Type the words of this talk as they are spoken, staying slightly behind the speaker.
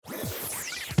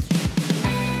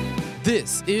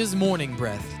This is Morning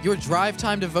Breath, your drive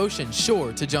time devotion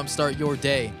sure to jumpstart your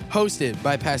day. Hosted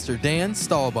by Pastor Dan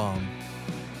Stahlbaum.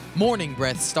 Morning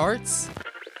Breath starts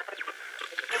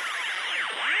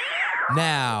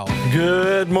now.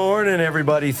 Good morning,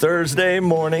 everybody. Thursday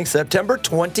morning, September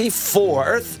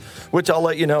 24th, which I'll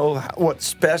let you know what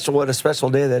a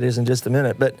special day that is in just a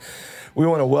minute. But we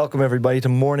want to welcome everybody to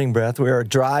Morning Breath. We are a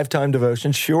drive time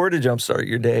devotion sure to jumpstart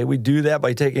your day. We do that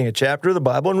by taking a chapter of the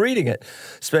Bible and reading it,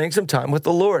 spending some time with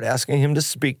the Lord, asking Him to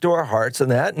speak to our hearts and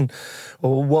that. And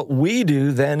what we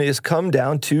do then is come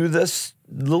down to this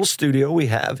little studio we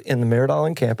have in the Merritt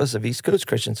Island campus of East Coast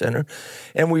Christian Center,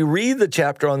 and we read the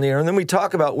chapter on the air, and then we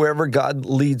talk about wherever God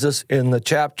leads us in the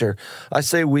chapter. I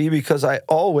say we because I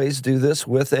always do this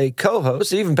with a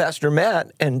co-host. Even Pastor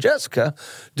Matt and Jessica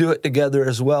do it together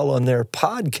as well on their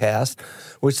podcast,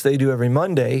 which they do every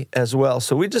Monday as well.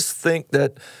 So we just think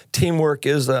that teamwork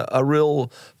is a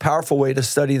real powerful way to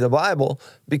study the Bible,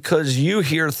 because you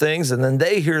hear things and then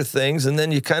they hear things, and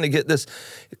then you kind of get this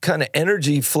kind of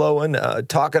energy flowing,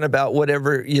 talking about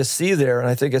whatever you see there, and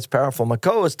I think it's powerful. My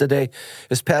co-host today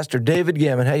is Pastor David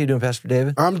Gammon. How you doing, Pastor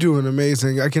David? I'm doing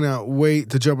amazing. I cannot wait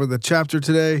to jump into the chapter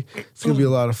today. It's going to be a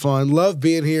lot of fun. Love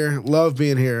being here.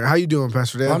 How you doing,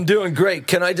 Pastor David? I'm doing great.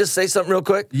 Can I just say something real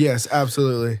quick? Yes,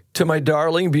 absolutely. To my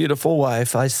darling, beautiful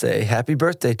wife, I say happy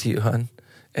birthday to you, hon.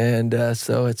 And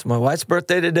so it's my wife's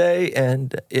birthday today,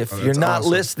 and if you're not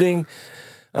awesome. Listening,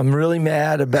 I'm really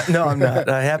mad about... No, I'm not.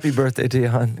 Happy birthday to you,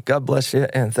 hon. God bless you,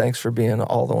 and thanks for being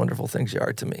all the wonderful things you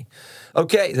are to me.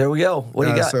 Okay, there we go. What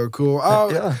do you got? So cool.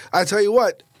 Yeah. I tell you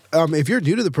what, if you're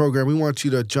new to the program, we want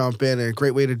you to jump in, and a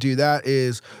great way to do that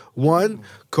is, 1,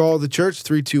 call the church,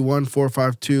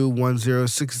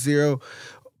 321-452-1060.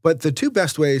 But the two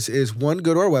best ways is, 1,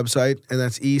 go to our website, and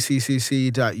that's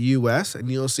eccc.us, and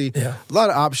you'll see a lot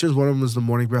of options. One of them is the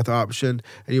Morning Breath option,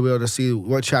 and you'll be able to see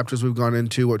what chapters we've gone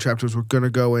into, what chapters we're going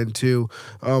to go into.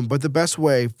 But the best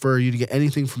way for you to get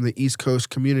anything from the East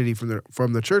Coast community,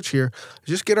 from the church here, is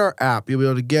just get our app. You'll be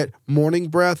able to get Morning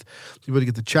Breath. You'll be able to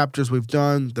get the chapters we've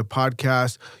done, the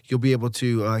podcast. You'll be able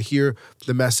to hear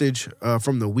the message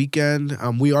from the weekend.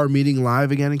 We are meeting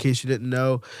live again, in case you didn't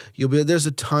know. There's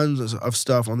a tons of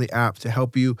stuff on the app to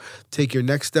help you take your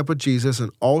next step with Jesus,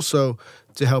 and also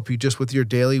to help you just with your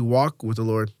daily walk with the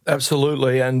Lord.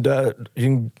 Absolutely. And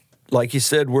like you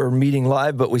said, we're meeting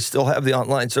live, but we still have the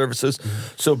online services.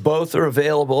 Mm-hmm. So both are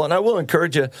available. And I will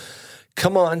encourage you,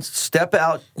 come on, step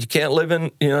out. You can't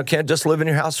can't just live in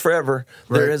your house forever.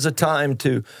 Right. There is a time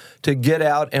to get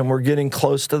out, and we're getting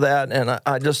close to that. And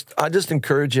I just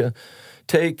encourage you,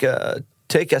 take a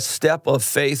step of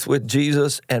faith with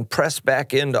Jesus and press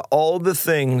back into all the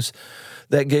things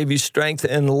that gave you strength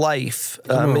in life,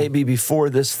 maybe before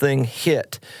this thing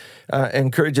hit.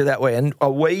 Encourage you that way. And a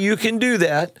way you can do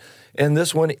that, and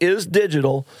this one is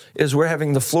digital, is we're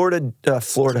having the Flourish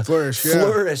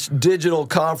Digital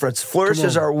Conference. Flourish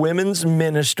is our women's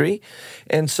ministry.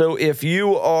 And so if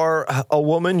you are a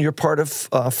woman, you're part of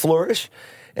Flourish,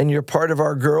 and you're part of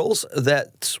our girls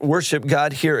that worship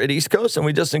God here at East Coast. And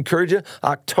we just encourage you,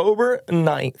 October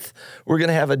 9th, we're going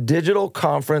to have a digital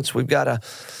conference. We've got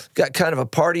kind of a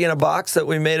party in a box that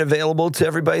we made available to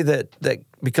everybody that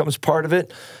becomes part of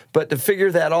it. But to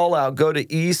figure that all out, go to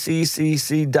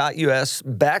eccc.us /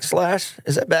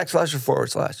 is that backslash or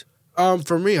forward slash?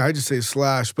 For me, I just say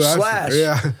slash. But slash.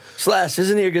 Slash.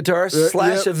 Isn't he a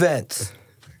guitarist? / events.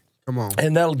 Come on.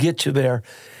 And that'll get you there.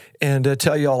 And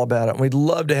tell you all about it. We'd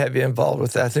love to have you involved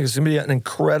with that. I think it's going to be an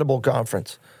incredible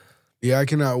conference. Yeah, I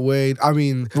cannot wait. I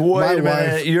mean, wait a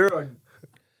minute. You're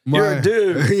a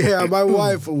dude. Yeah, my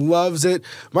wife loves it.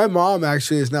 My mom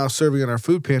actually is now serving in our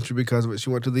food pantry because of it. She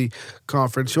went to the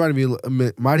conference. She might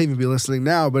even be listening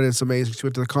now, but it's amazing. She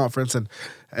went to the conference and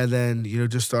then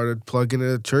just started plugging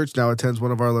into the church. Now attends one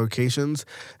of our locations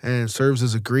and serves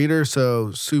as a greeter.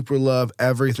 So super love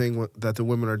everything that the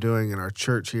women are doing in our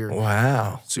church here.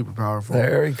 Wow, super powerful.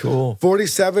 Very cool.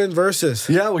 47 verses.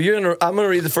 Yeah, well, I'm going to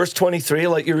read the first 23. I'll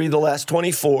let you read the last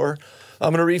 24. I'm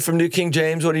going to read from New King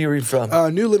James. What do you read from?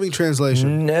 New Living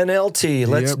Translation. NLT.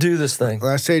 Let's do this thing.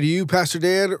 I say to you, Pastor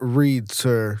Dan, read,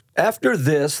 sir. After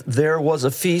this, there was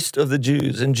a feast of the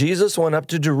Jews, and Jesus went up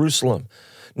to Jerusalem.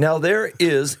 Now there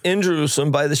is in Jerusalem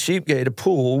by the sheep gate a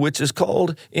pool, which is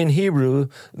called in Hebrew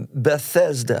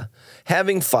Bethesda,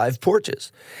 having 5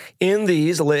 porches. In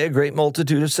these lay a great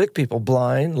multitude of sick people,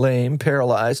 blind, lame,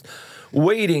 paralyzed,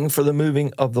 waiting for the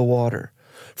moving of the water.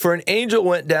 For an angel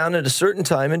went down at a certain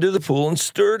time into the pool and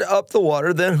stirred up the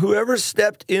water. Then whoever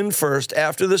stepped in first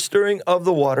after the stirring of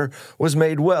the water was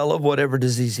made well of whatever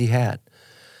disease he had.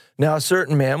 Now a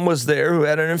certain man was there who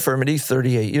had an infirmity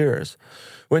 38 years.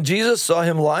 When Jesus saw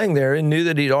him lying there and knew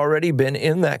that he'd already been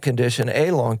in that condition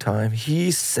a long time,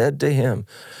 he said to him,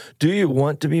 "Do you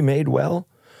want to be made well?"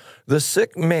 The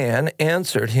sick man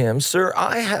answered him, "Sir,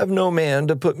 I have no man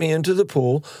to put me into the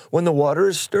pool when the water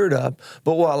is stirred up,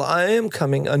 but while I am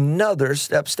coming, another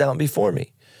steps down before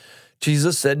me."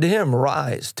 Jesus said to him,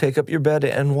 "Rise, take up your bed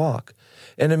and walk."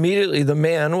 And immediately the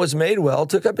man was made well,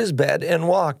 took up his bed and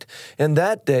walked, and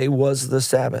that day was the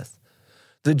Sabbath.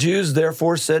 The Jews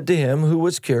therefore said to him who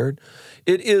was cured,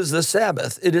 "It is the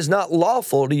Sabbath. It is not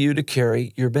lawful to you to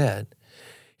carry your bed."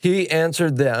 He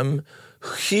answered them,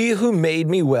 "He who made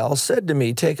me well said to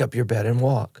me, 'Take up your bed and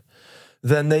walk.'"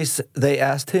 Then they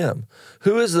asked him,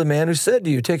 "Who is the man who said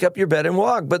to you, 'Take up your bed and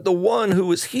walk'?" But the one who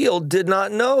was healed did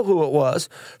not know who it was,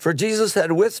 for Jesus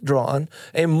had withdrawn,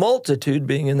 a multitude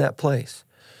being in that place.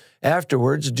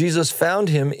 Afterwards, Jesus found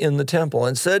him in the temple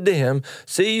and said to him,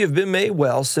 "See, you've been made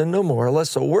well, sin no more,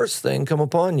 lest a worse thing come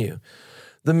upon you."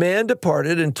 The man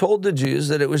departed and told the Jews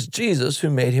that it was Jesus who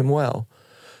made him well.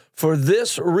 For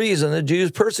this reason, the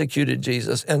Jews persecuted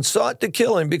Jesus and sought to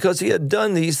kill him because he had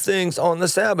done these things on the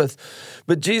Sabbath.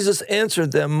 But Jesus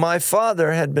answered them, my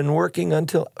Father has been working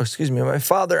until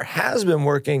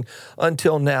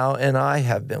now, and I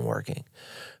have been working.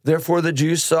 Therefore, the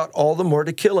Jews sought all the more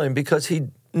to kill him because he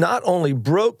not only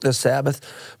broke the Sabbath,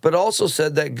 but also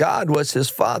said that God was his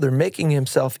Father, making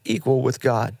himself equal with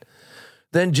God.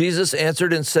 Then Jesus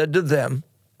answered and said to them,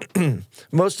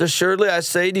 most assuredly I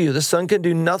say to you, the Son can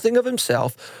do nothing of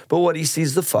himself, but what he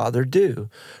sees the Father do.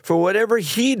 For whatever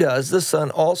he does, the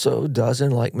Son also does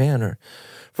in like manner.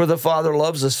 For the Father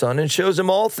loves the Son and shows him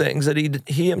all things that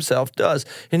he himself does,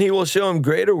 and he will show him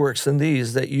greater works than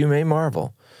these, that you may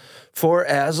marvel. For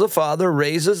as the Father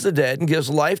raises the dead and gives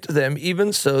life to them,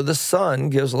 even so the Son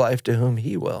gives life to whom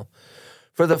he will.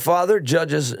 For the Father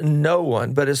judges no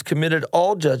one, but has committed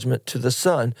all judgment to the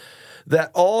Son, that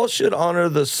all should honor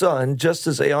the Son just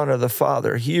as they honor the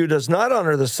Father. He who does not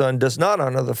honor the Son does not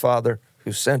honor the Father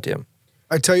who sent him.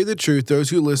 I tell you the truth, those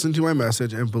who listen to my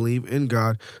message and believe in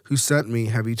God who sent me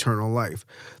have eternal life.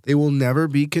 They will never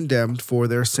be condemned for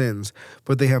their sins,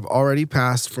 but they have already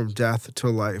passed from death to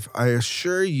life. I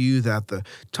assure you that the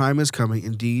time is coming,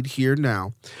 indeed here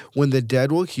now, when the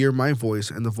dead will hear my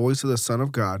voice and the voice of the Son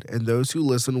of God, and those who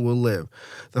listen will live.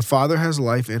 The Father has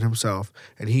life in himself,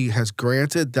 and he has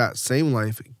granted that same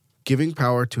life, giving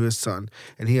power to his Son,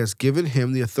 and he has given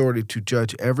him the authority to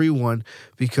judge everyone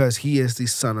because he is the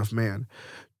Son of Man.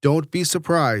 Don't be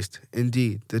surprised.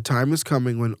 Indeed, the time is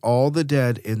coming when all the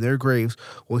dead in their graves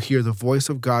will hear the voice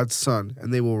of God's Son,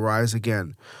 and they will rise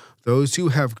again. Those who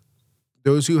have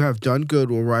done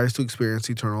good will rise to experience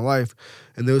eternal life,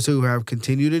 and those who have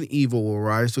continued in evil will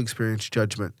rise to experience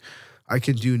judgment. I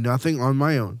can do nothing on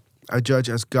my own. I judge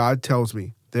as God tells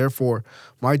me. Therefore,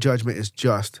 my judgment is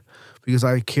just, because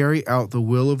I carry out the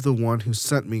will of the one who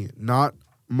sent me, not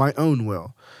my own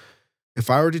will. If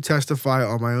I were to testify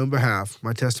on my own behalf,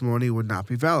 my testimony would not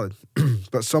be valid.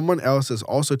 But someone else is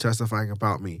also testifying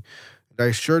about me. And I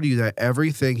assure you that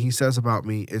everything he says about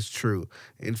me is true.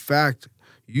 In fact,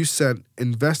 you sent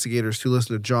investigators to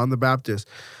listen to John the Baptist,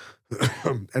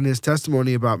 and his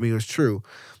testimony about me was true.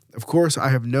 Of course, I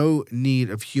have no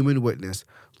need of human witness,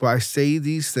 but I say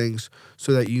these things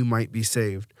so that you might be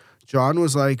saved. John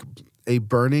was like a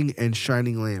burning and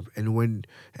shining lamp,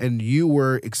 and you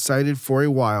were excited for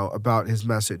a while about his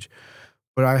message.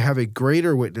 But I have a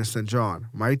greater witness than John,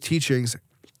 my teachings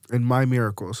and my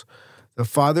miracles. The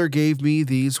Father gave me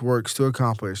these works to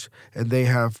accomplish, and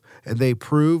they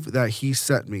prove that he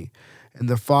sent me. And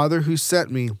the Father who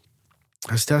sent me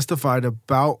has testified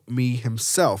about me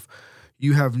himself.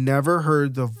 You have never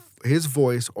heard his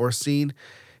voice or seen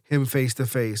him face to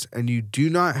face, and you do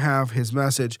not have his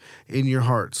message in your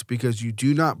hearts, because you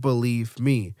do not believe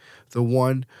me, the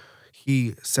one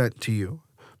he sent to you.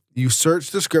 You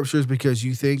search the scriptures because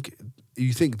you think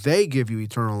they give you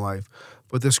eternal life,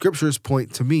 but the scriptures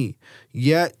point to me.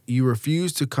 Yet you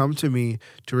refuse to come to me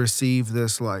to receive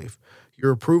this life.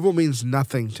 Your approval means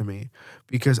nothing to me,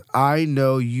 because I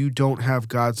know you don't have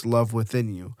God's love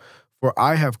within you. For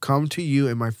I have come to you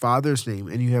in my Father's name,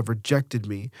 and you have rejected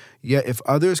me. Yet if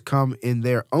others come in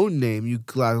their own name, you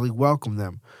gladly welcome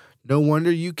them. No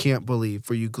wonder you can't believe,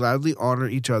 for you gladly honor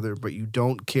each other, but you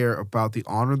don't care about the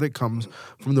honor that comes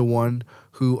from the one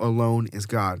who alone is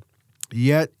God.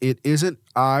 Yet it isn't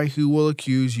I who will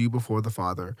accuse you before the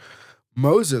Father.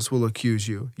 Moses will accuse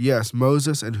you. Yes,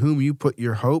 Moses, in whom you put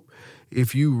your hope.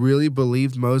 If you really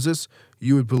believed Moses,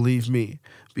 you would believe me,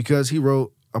 because he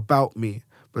wrote about me.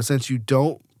 But since you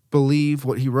don't believe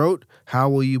what he wrote, how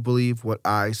will you believe what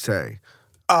I say?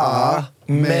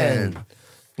 Amen.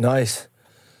 Nice.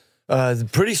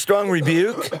 Pretty strong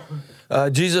rebuke.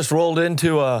 Jesus rolled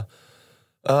into a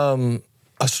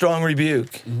strong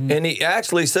rebuke, and he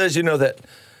actually says,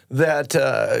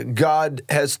 that God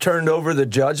has turned over the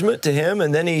judgment to him,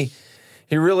 and then he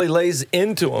really lays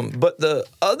into him. But the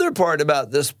other part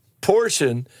about this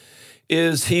portion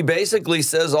is he basically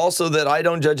says also that I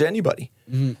don't judge anybody.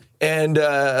 And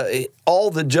all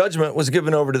the judgment was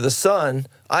given over to the Son.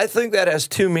 I think that has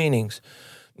two meanings.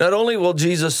 Not only will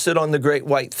Jesus sit on the great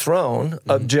white throne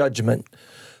of judgment,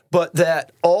 but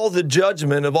that all the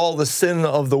judgment of all the sin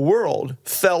of the world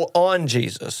fell on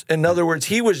Jesus. In other words,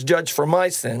 he was judged for my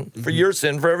sin, for your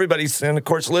sin, for everybody's sin. Of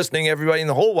course, listening, everybody in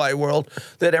the whole wide world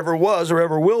that ever was or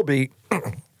ever will be.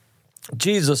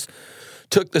 Jesus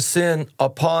took the sin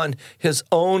upon his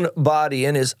own body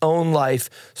and his own life,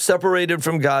 separated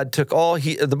from God,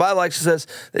 the Bible actually says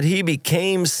that he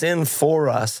became sin for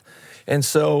us. And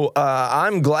so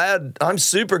I'm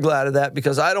super glad of that,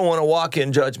 because I don't want to walk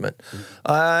in judgment.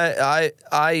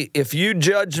 If you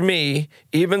judge me,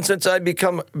 even since I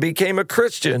became a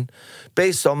Christian,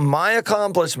 based on my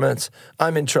accomplishments,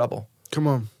 I'm in trouble. Come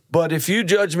on. But if you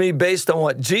judge me based on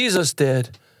what Jesus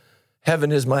did,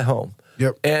 heaven is my home.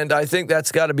 Yep. And I think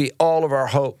that's got to be all of our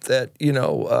hope, that,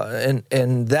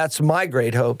 and that's my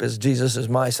great hope, is Jesus is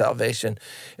my salvation,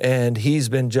 and he's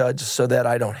been judged so that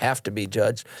I don't have to be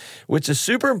judged, which is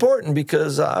super important,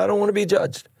 because I don't want to be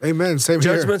judged. Amen. Same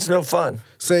here. Judgment's no fun.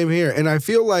 Same here. And I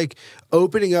feel like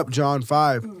opening up John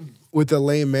 5 with the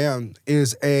lame man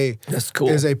is a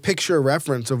picture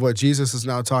reference of what Jesus is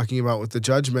now talking about with the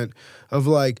judgment of,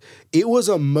 like, it was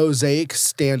a Mosaic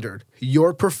standard.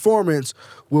 Your performance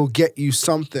will get you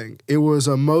something. It was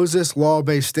a Moses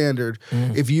law-based standard.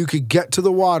 If you could get to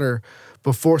the water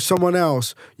before someone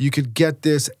else, you could get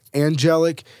this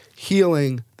angelic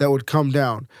healing that would come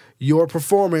down. Your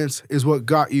performance is what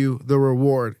got you the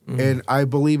reward. And I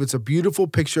believe it's a beautiful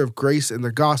picture of grace in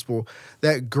the gospel,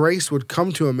 that grace would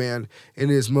come to a man in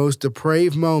his most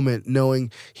depraved moment,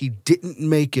 knowing he didn't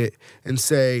make it, and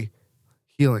say,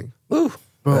 healing. Ooh,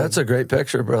 that's a great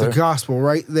picture, brother. The gospel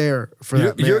right there for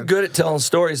that man. You're good at telling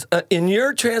stories. In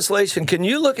your translation, can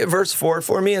you look at verse 4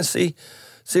 for me and see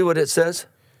what it says?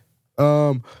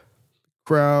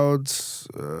 Crowds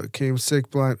came sick,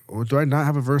 blind. Oh, do I not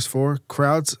have a verse 4?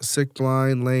 Crowds, sick,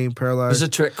 blind, lame, paralyzed. It's a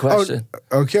trick question.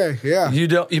 Oh, okay, yeah.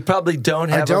 You probably don't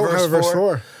have a verse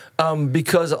 4.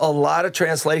 Because a lot of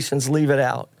translations leave it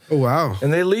out. Oh, wow.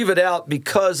 And they leave it out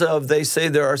because they say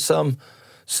there are some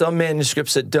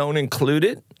manuscripts that don't include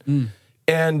it.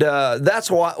 And that's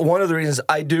why one of the reasons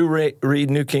I do read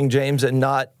New King James and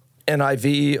not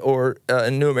NIV or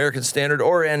New American Standard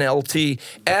or NLT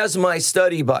as my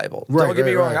study Bible. Don't get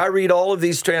me wrong. I read all of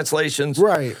these translations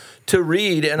to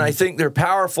read, and I think they're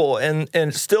powerful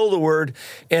and still the word.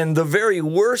 And the very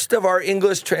worst of our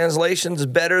English translations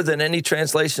better than any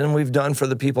translation we've done for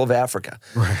the people of Africa.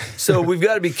 So we've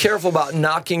got to be careful about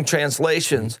knocking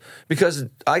translations, because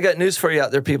I got news for you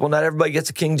out there, people. Not everybody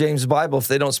gets a King James Bible if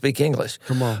they don't speak English.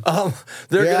 Come on.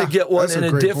 They're going to get one in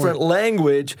a different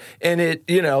language, and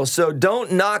so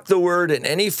don't knock the word in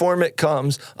any form it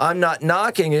comes. I'm not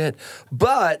knocking it,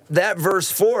 but that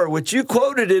verse 4, which you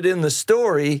quoted it in the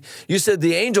story, you said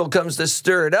the angel comes to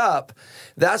stir it up.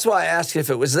 That's why I asked if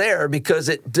it was there, because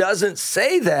it doesn't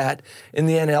say that in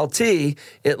the NLT.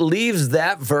 It leaves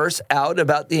that verse out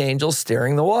about the angel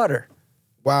stirring the water.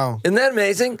 Wow. Isn't that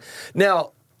amazing?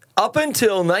 Now, up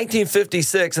until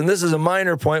 1956, and this is a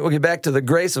minor point, we'll get back to the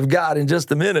grace of God in just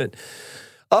a minute.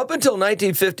 Up until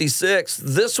 1956,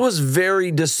 this was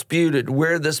very disputed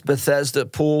where this Bethesda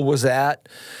pool was at.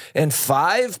 And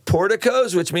 5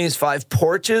 porticos, which means 5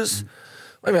 porches.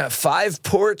 Wait a minute,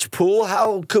 5-porch pool?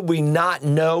 How could we not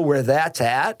know where that's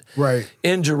at? Right.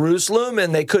 In Jerusalem,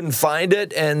 and they couldn't find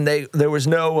it, and there was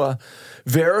no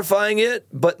verifying it.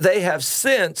 But they have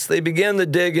since, they began the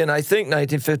dig in, I think,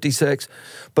 1956.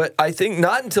 But I think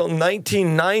not until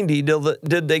 1990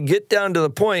 did they get down to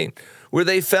the point where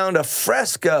they found a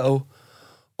fresco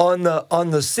on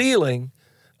the ceiling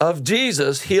of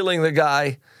Jesus healing the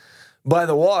guy by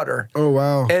the water. Oh,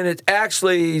 wow. And it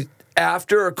actually,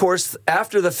 after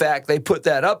the fact, they put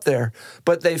that up there.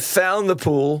 But they found the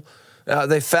pool.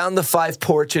 They found the 5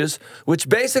 porches, which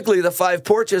basically the 5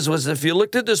 porches was, if you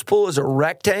looked at this pool as a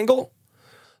rectangle,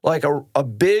 like a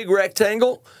big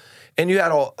rectangle, and you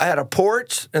had a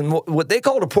porch, and what they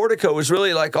called a portico was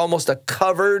really like almost a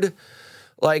covered,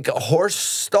 like horse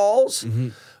stalls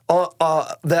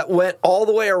that went all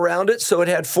the way around it. So it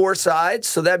had 4 sides.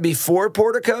 So that'd be 4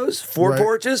 porticos, 4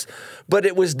 porches, but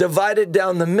it was divided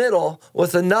down the middle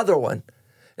with another one.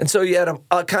 And so you had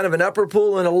a kind of an upper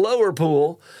pool and a lower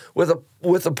pool with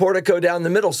a portico down the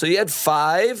middle. So you had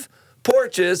 5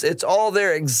 porches. It's all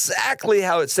there exactly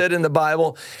how it said in the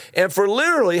Bible. And for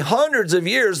literally hundreds of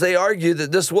years, they argued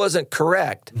that this wasn't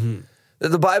correct, that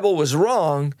the Bible was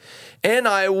wrong. And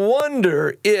I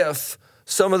wonder if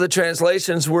some of the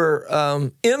translations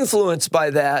were influenced by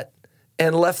that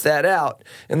and left that out.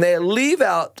 And they leave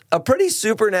out a pretty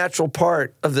supernatural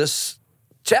part of this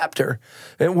chapter.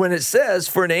 And when it says,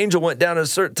 for an angel went down at a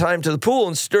certain time to the pool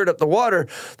and stirred up the water,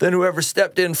 then whoever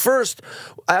stepped in first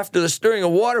after the stirring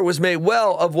of water was made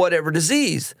well of whatever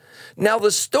disease. Now,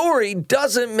 the story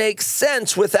doesn't make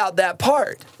sense without that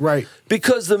part. Right.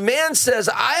 Because the man says,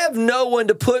 I have no one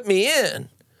to put me in.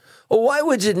 Well, why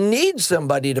would you need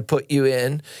somebody to put you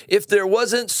in if there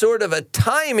wasn't sort of a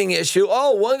timing issue?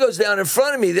 Oh, one goes down in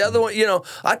front of me, the other one,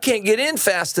 I can't get in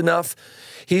fast enough.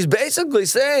 He's basically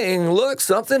saying, look,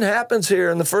 something happens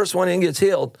here, and the first one in gets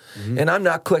healed, and I'm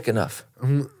not quick enough.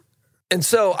 And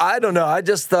so, I don't know. I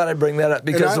just thought I'd bring that up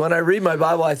because when I read my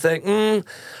Bible, I think,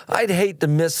 I'd hate to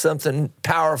miss something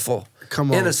powerful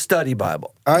in a study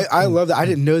Bible. I love that. I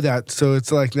didn't know that. So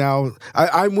it's like now,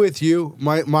 I'm with you.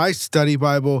 My study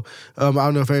Bible, I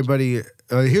don't know if anybody...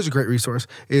 here's a great resource,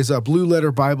 is a Blue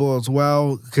Letter Bible as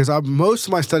well, because most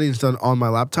of my studying is done on my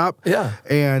laptop. Yeah.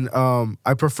 And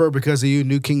I prefer, because of you,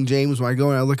 New King James, when I go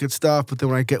and I look at stuff, but then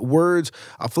when I get words,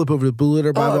 I'll flip over to Blue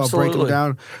Letter Bible, I'll break them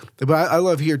down. But I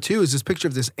love here, too, is this picture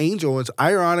of this angel. It's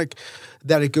ironic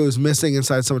that it goes missing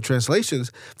inside some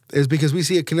translations, is because we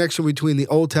see a connection between the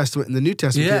Old Testament and the New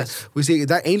Testament. Yes. We see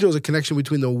that angel is a connection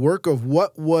between the work of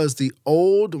what was the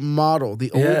old model, the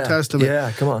Old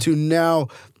Testament, to now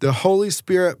the Holy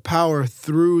Spirit power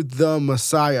through the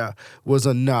Messiah was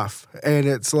enough. And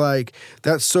it's like,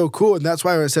 that's so cool. And that's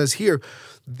why it says here,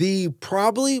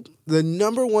 probably the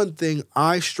number one thing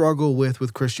I struggle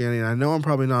with Christianity, and I know I'm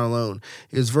probably not alone,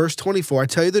 is verse 24. I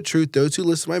tell you the truth, those who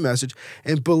listen to my message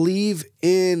and believe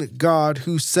in God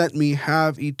who sent me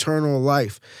have eternal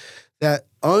life. That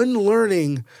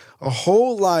unlearning a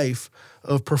whole life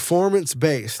of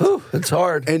performance-based. Ooh, it's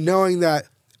hard. And knowing that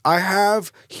I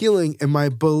have healing and my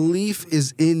belief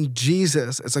is in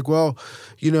Jesus. It's like, well,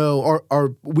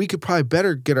 or we could probably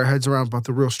better get our heads around about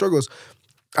the real struggles.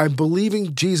 I'm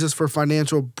believing Jesus for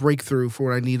financial breakthrough for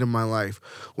what I need in my life.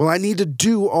 Well, I need to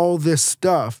do all this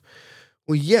stuff.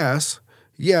 Well, yes,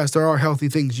 there are healthy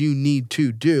things you need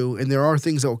to do, and there are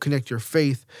things that will connect your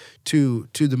faith to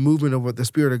the movement of what the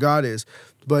Spirit of God is.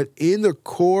 But in the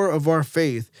core of our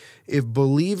faith, if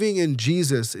believing in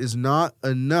Jesus is not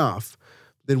enough,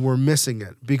 then we're missing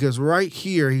it. Because right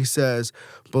here, he says,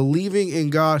 believing in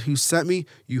God who sent me,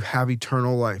 you have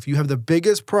eternal life. You have the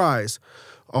biggest prize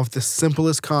of the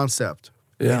simplest concept.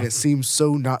 Yeah. And it seems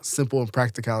so not simple in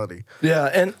practicality. Yeah,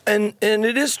 and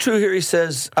it is true here. He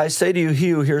says, I say to you,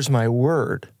 he who hears my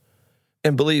word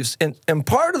and believes. And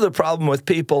part of the problem with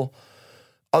people,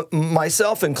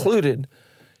 myself included,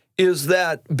 is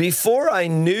that before I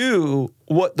knew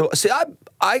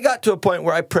I got to a point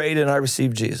where I prayed and I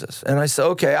received Jesus. And I said,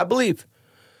 okay, I believe.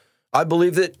 I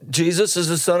believe that Jesus is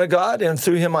the Son of God, and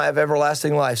through him I have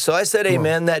everlasting life. So I said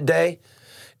amen that day.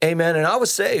 Amen. And I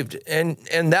was saved. And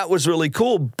that was really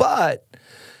cool. But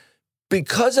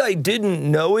because I didn't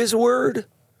know his word,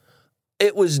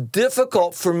 it was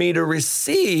difficult for me to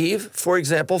receive, for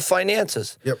example,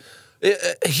 finances. Yep.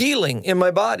 Healing in my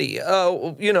body,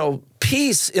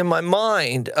 peace in my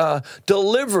mind,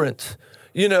 deliverance,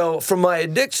 from my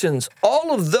addictions.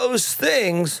 All of those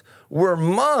things were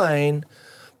mine,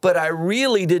 but I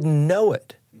really didn't know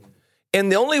it. And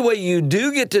the only way you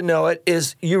do get to know it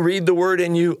is you read the word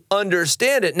and you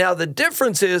understand it. Now, the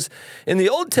difference is in the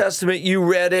Old Testament, you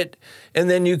read it and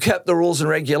then you kept the rules and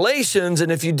regulations. And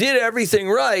if you did everything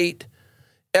right,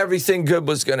 everything good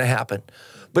was going to happen.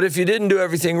 But if you didn't do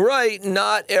everything right,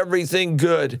 not everything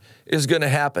good is going to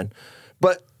happen.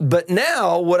 But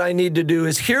now what I need to do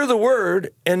is hear the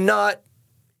word and not,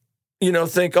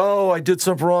 think, I did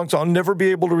something wrong, so I'll never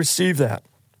be able to receive that.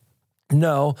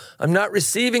 No, I'm not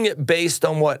receiving it based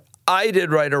on what I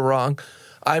did right or wrong.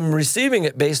 I'm receiving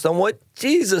it based on what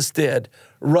Jesus did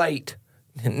right.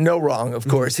 No wrong, of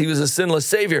course. He was a sinless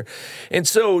Savior. And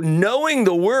so knowing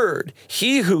the word,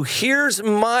 he who hears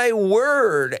my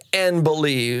word and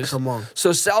believes. Come on.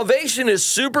 So salvation is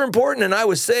super important, and I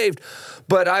was saved,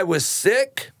 but I was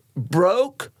sick,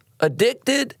 broke,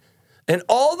 addicted, and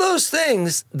all those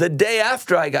things the day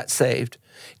after I got saved.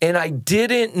 And I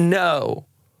didn't know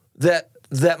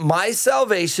that my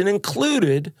salvation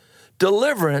included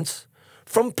deliverance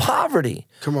from poverty.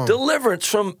 Come on. Deliverance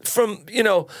from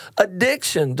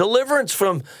addiction, deliverance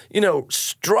from,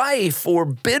 strife or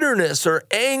bitterness or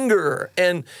anger.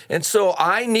 And so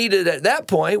I needed at that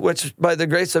point, which by the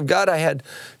grace of God, I had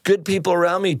good people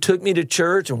around me, took me to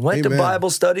church and went to Bible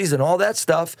studies and all that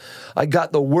stuff. I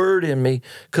got the word in me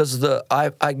because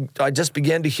I just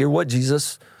began to hear what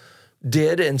Jesus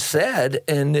did and said,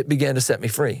 and it began to set me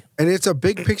free. And it's a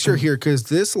big picture here, because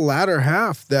this latter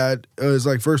half that is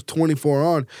like verse 24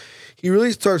 on, he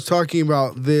really starts talking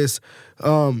about this.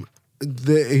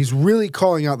 He's really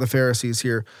calling out the Pharisees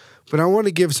here. But I want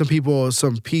to give some people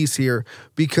some peace here,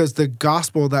 because the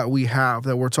gospel that we have,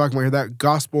 that we're talking about here, that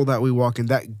gospel that we walk in,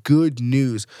 that good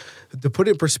news, to put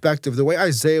it in perspective, the way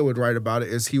Isaiah would write about it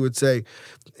is he would say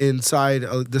inside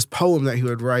this poem that he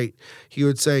would write, he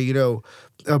would say,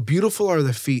 beautiful are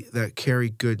the feet that carry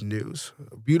good news.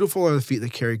 Beautiful are the feet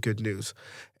that carry good news.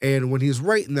 And when he's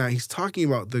writing that, he's talking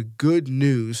about the good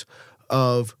news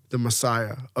of the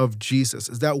Messiah, of Jesus,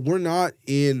 is that we're not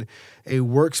in a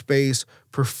workspace,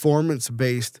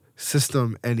 performance-based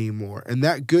system anymore. And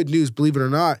that good news, believe it or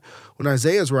not, when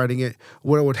Isaiah's writing it,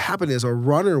 what would happen is a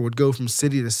runner would go from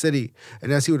city to city.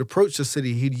 And as he would approach the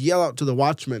city, he'd yell out to the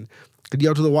watchman,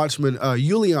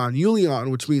 Yulion,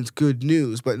 Yulion, which means good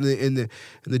news. But in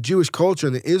the Jewish culture,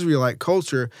 in the Israelite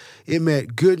culture, it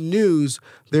meant good news.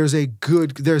 There's a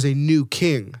new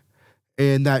king.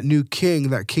 And that new king,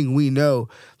 that king we know,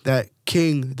 that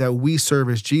king that we serve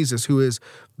is Jesus, who is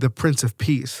the Prince of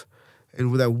Peace.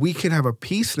 And that we can have a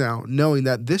peace now, knowing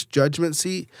that this judgment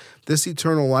seat, this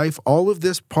eternal life, all of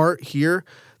this part here,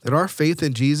 that our faith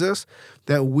in Jesus,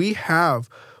 that we have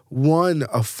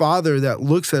a Father that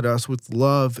looks at us with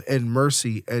love and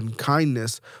mercy and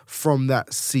kindness from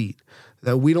that seat.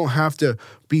 That we don't have to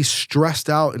be stressed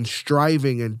out and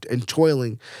striving and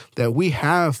toiling, that we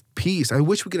have peace. I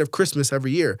wish we could have Christmas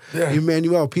every year. Yeah.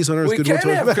 Emmanuel, peace on earth. We can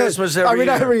have Christmas every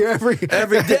year.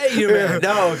 Every day, you mean?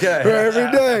 No, okay.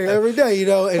 Every day,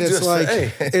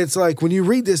 and it's like when you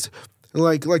read this,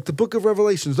 like the book of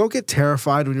Revelations, don't get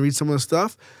terrified when you read some of the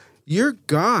stuff. Your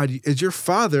God is your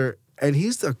Father, and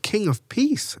he's the King of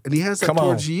Peace, and he has that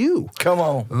towards you. Come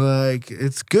on.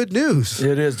 It's good news.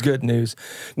 It is good news.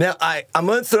 Now, I'm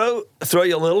going to throw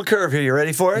you a little curve here. You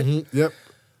ready for it? Mm-hmm. Yep.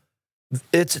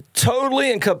 It's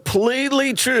totally and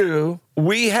completely true.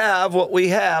 We have what we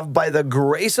have by the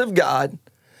grace of God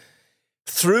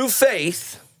through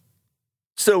faith.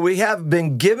 So we have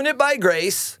been given it by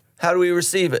grace. How do we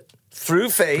receive it?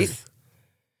 Through faith.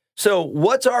 So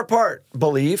what's our part?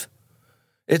 Believe.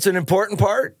 It's an important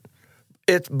part.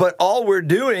 But all we're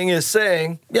doing is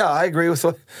saying, yeah, I agree with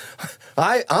what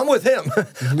I'm with him.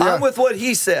 Yeah. I'm with what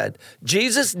he said.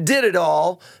 Jesus did it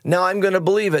all. Now I'm going to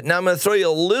believe it. Now I'm going to throw you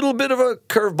a little bit of a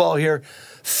curveball here.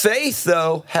 Faith,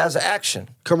 though, has action.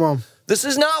 Come on. This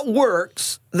is not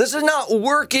works. This is not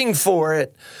working for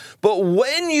it. But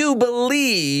when you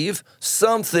believe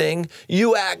something,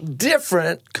 you act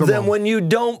different than when you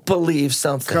don't believe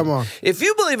something. Come on. If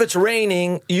you believe it's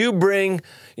raining, you bring,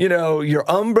 your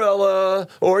umbrella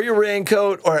or your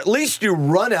raincoat, or at least you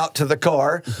run out to the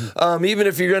car, even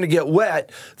if you're going to get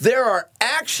wet. There are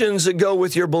actions that go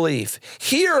with your belief.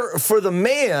 Here, for the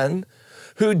man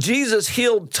who Jesus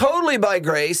healed totally by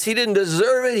grace, he didn't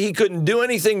deserve it, he couldn't do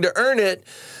anything to earn it,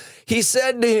 he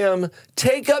said to him,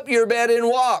 take up your bed and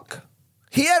walk.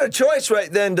 He had a choice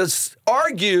right then to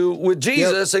argue with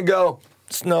Jesus and go,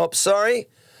 nope, sorry,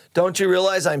 don't you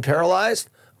realize I'm paralyzed?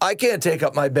 I can't take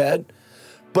up my bed.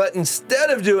 But instead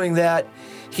of doing that,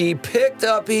 he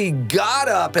got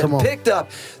up and picked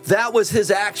up. That was his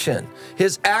action.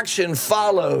 His action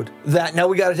followed that. Now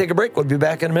we got to take a break. We'll be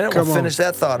back in a minute. We'll finish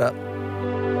that thought up.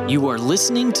 You are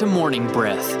listening to Morning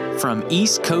Breath from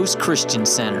East Coast Christian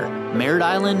Center, Merritt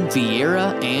Island,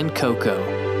 Vieira, and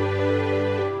Cocoa.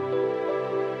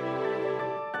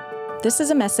 This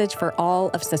is a message for all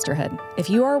of sisterhood. If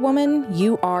you are a woman,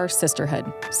 you are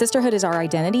sisterhood. Sisterhood is our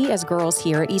identity as girls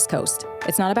here at East Coast.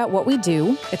 It's not about what we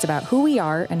do, it's about who we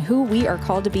are and who we are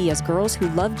called to be as girls who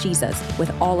love Jesus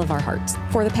with all of our hearts.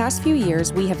 For the past few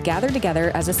years, we have gathered together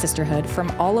as a sisterhood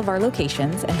from all of our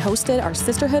locations and hosted our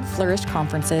Sisterhood Flourish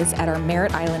conferences at our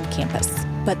Merritt Island campus.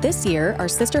 But this year, our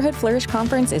Sisterhood Flourish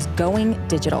conference is going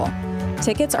digital.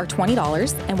 Tickets are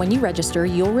 $20, and when you register,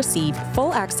 you'll receive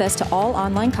full access to all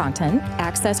online content,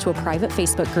 access to a private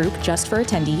Facebook group just for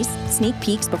attendees, sneak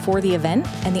peeks before the event,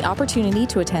 and the opportunity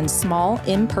to attend small,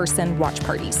 in-person watch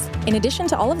parties. In addition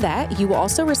to all of that, you will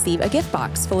also receive a gift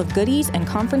box full of goodies and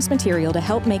conference material to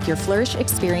help make your Flourish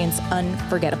experience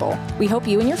unforgettable. We hope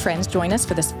you and your friends join us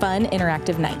for this fun,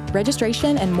 interactive night.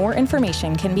 Registration and more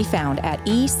information can be found at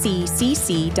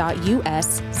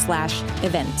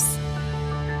eccc.us/events.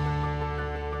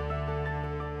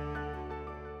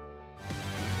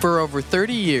 For over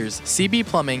 30 years, CB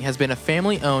Plumbing has been a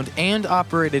family-owned and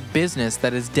operated business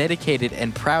that is dedicated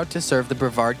and proud to serve the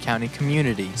Brevard County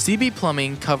community. CB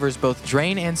Plumbing covers both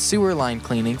drain and sewer line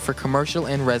cleaning for commercial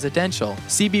and residential.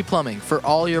 CB Plumbing for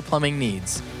all your plumbing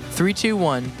needs.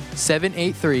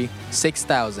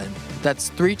 321-783-6000.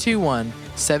 That's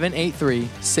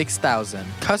 321-783-6000.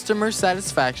 Customer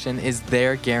satisfaction is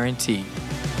their guarantee.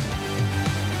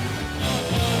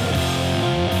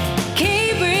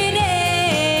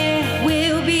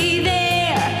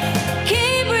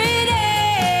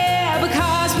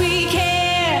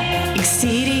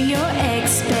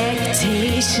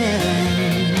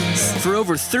 For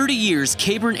over 30 years,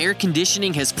 Cabron Air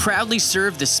Conditioning has proudly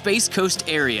served the Space Coast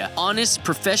area. Honest,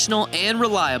 professional, and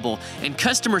reliable, and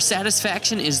customer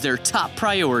satisfaction is their top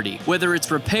priority. Whether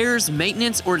it's repairs,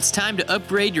 maintenance, or it's time to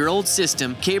upgrade your old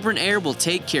system, Cabron Air will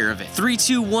take care of it.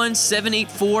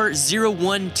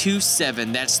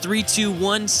 321-784-0127. That's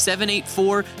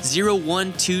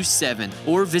 321-784-0127.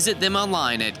 Or visit them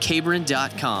online at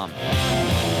cabron.com.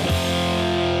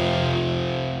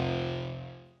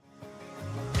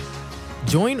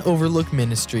 Join Overlook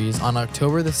Ministries on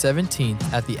October the 17th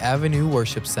at the Avenue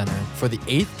Worship Center for the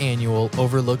 8th annual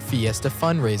Overlook Fiesta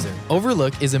fundraiser.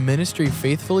 Overlook is a ministry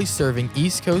faithfully serving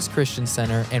East Coast Christian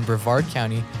Center and Brevard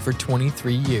County for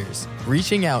 23 years,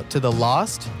 reaching out to the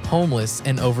lost, homeless,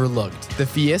 and overlooked. The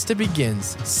Fiesta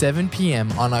begins 7 p.m.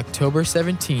 on October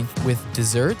 17th with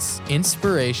desserts,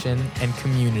 inspiration, and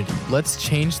community. Let's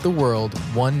change the world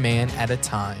one man at a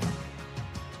time.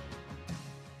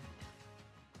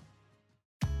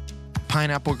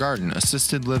 Pineapple Garden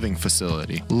Assisted Living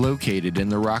Facility, located in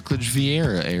the Rockledge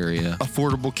Vieira area.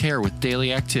 Affordable care with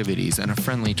daily activities and a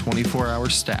friendly 24-hour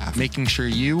staff, making sure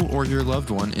you or your loved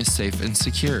one is safe and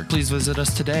secure. Please visit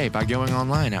us today by going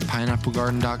online at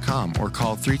pineapplegarden.com or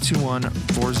call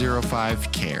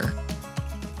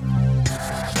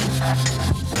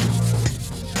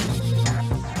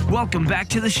 321-405-CARE. Welcome back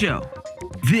to the show.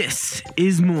 This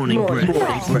is Morning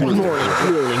Breath. Morning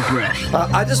Breath.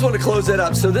 I just want to close that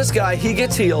up. So this guy, he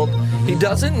gets healed. He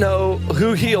doesn't know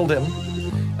who healed him.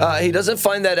 He doesn't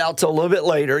find that out till a little bit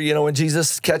later, when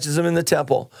Jesus catches him in the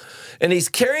temple. And he's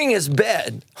carrying his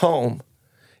bed home,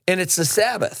 and it's the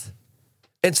Sabbath.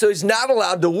 And so he's not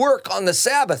allowed to work on the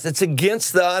Sabbath. It's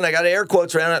against the, and I got air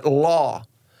quotes around it, law.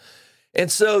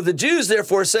 And so the Jews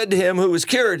therefore said to him who was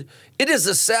cured, "It is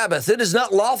the Sabbath. It is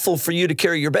not lawful for you to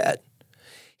carry your bed."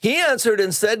 He answered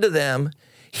and said to them,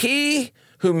 "He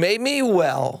who made me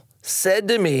well said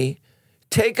to me,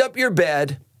 'Take up your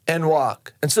bed and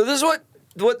walk.'" And so this is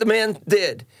what the man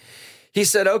did. He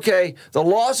said, okay, the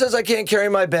law says I can't carry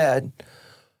my bed,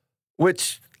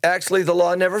 which actually the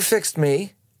law never fixed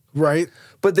me. Right.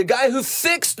 But the guy who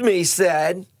fixed me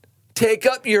said, "Take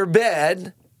up your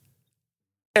bed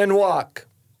and walk."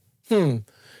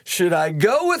 Should I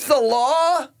go with the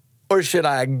law or should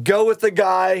I go with the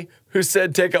guy who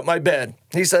said, "Take up my bed"?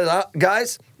 He said,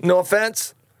 guys, no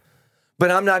offense,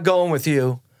 but I'm not going with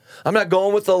you. I'm not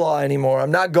going with the law anymore.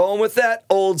 I'm not going with that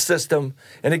old system.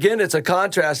 And again, it's a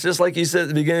contrast, just like you said at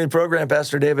the beginning of the program,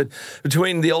 Pastor David,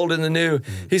 between the old and the new.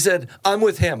 He said, I'm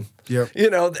with him. Yep.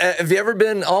 Have you ever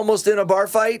been almost in a bar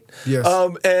fight? Yes.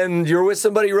 And you're with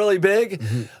somebody really big?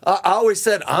 Mm-hmm. I always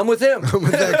said, I'm with him. I'm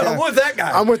with that guy. I'm with that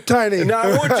guy. I'm with Tiny. Now,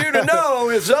 I want you to know,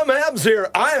 if something happens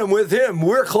here, I am with him.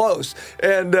 We're close.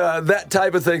 And that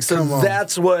type of thing. So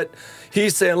that's what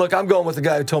he's saying. Look, I'm going with the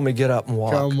guy who told me get up and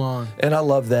walk. Come on. And I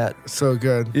love that. So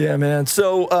good. Yeah, man.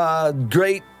 So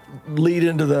great lead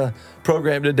into the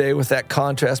program today with that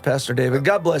contrast, Pastor David.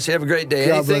 God bless you. Have a great day.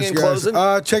 God Anything in closing?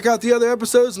 Check out the other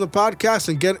episodes in the podcast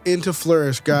and get into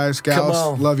Flourish, guys, gals.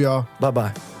 Come on. Love y'all.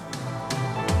 Bye-bye.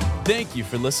 Thank you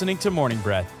for listening to Morning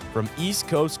Breath from East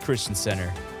Coast Christian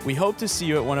Center. We hope to see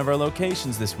you at one of our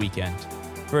locations this weekend.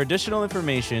 For additional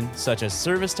information, such as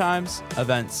service times,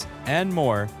 events, and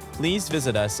more, please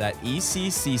visit us at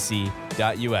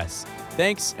eccc.us.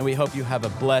 Thanks, and we hope you have a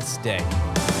blessed day.